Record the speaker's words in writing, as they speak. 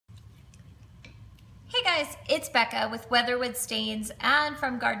guys, it's Becca with Weatherwood Stains and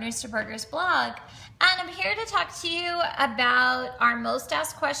from Gardeners to Burgers blog, and I'm here to talk to you about our most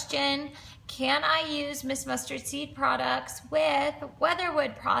asked question: can I use Miss Mustard Seed products with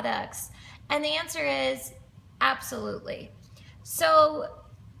Weatherwood products? And the answer is absolutely. So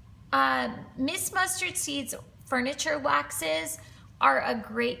Miss Mustard Seed's furniture waxes are a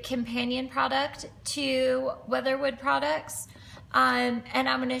great companion product to Weatherwood products. And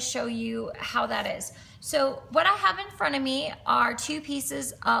I'm going to show you how that is. So what I have in front of me are two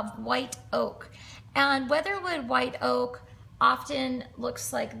pieces of white oak, and Weatherwood white oak often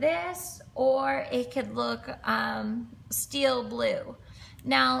looks like this, or it could look steel blue.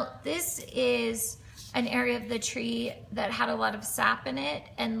 Now this is an area of the tree that had a lot of sap in it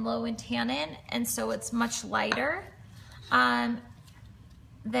and low in tannin, and so it's much lighter than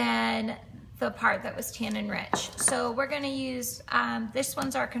the part that was tannin rich. So we're going to use, this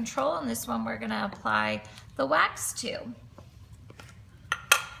one's our control, and this one we're going to apply the wax to.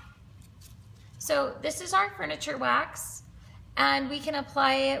 So this is our furniture wax, and we can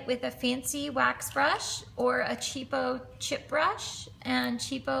apply it with a fancy wax brush or a cheapo chip brush, and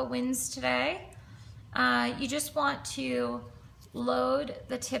cheapo wins today. You just want to load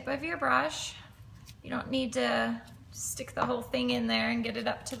the tip of your brush. You don't need to stick the whole thing in there and get it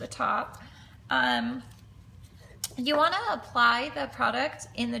up to the top. You want to apply the product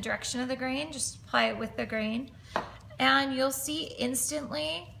in the direction of the grain, just apply it with the grain, and you'll see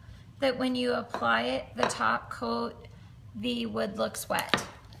instantly that when you apply it, the top coat, the wood looks wet.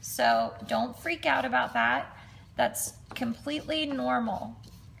 So don't freak out about that. That's completely normal.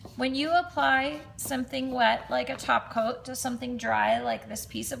 When you apply something wet like a top coat to something dry like this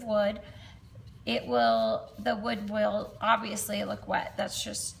piece of wood, the wood will obviously look wet.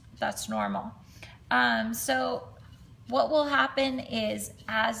 That's normal. So what will happen is,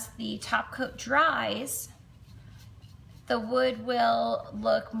 as the top coat dries, the wood will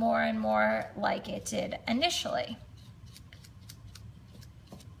look more and more like it did initially.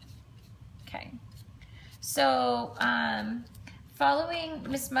 Okay, so following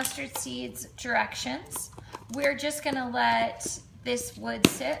Miss Mustard Seed's directions, we're just gonna let this wood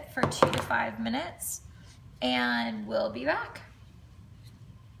sit for 2 to 5 minutes, and we'll be back.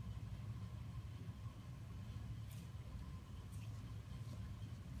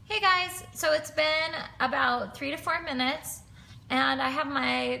 Hey guys, so it's been about 3 to 4 minutes, and I have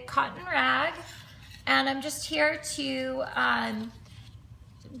my cotton rag, and I'm just here to,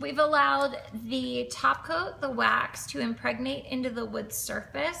 we've allowed the top coat, the wax, to impregnate into the wood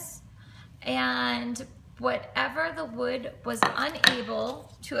surface, and whatever the wood was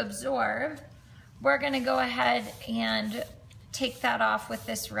unable to absorb, we're gonna go ahead and take that off with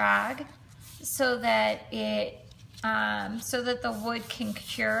this rag so that the wood can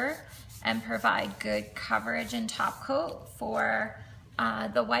cure and provide good coverage and top coat for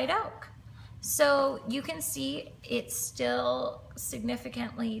the white oak. So you can see it's still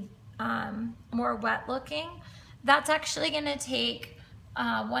significantly more wet looking. That's actually going to take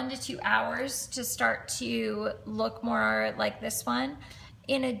 1 to 2 hours to start to look more like this one.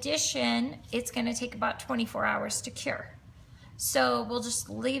 In addition, it's going to take about 24 hours to cure. So we'll just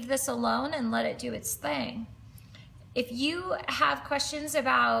leave this alone and let it do its thing. If you have questions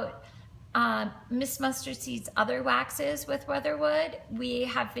about Miss Mustard Seed's other waxes with Weatherwood, we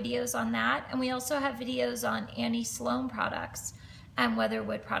have videos on that, and we also have videos on Annie Sloan products and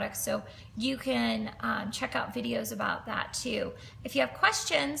Weatherwood products, so you can check out videos about that too. If you have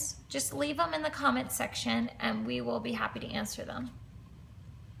questions, just leave them in the comment section and we will be happy to answer them.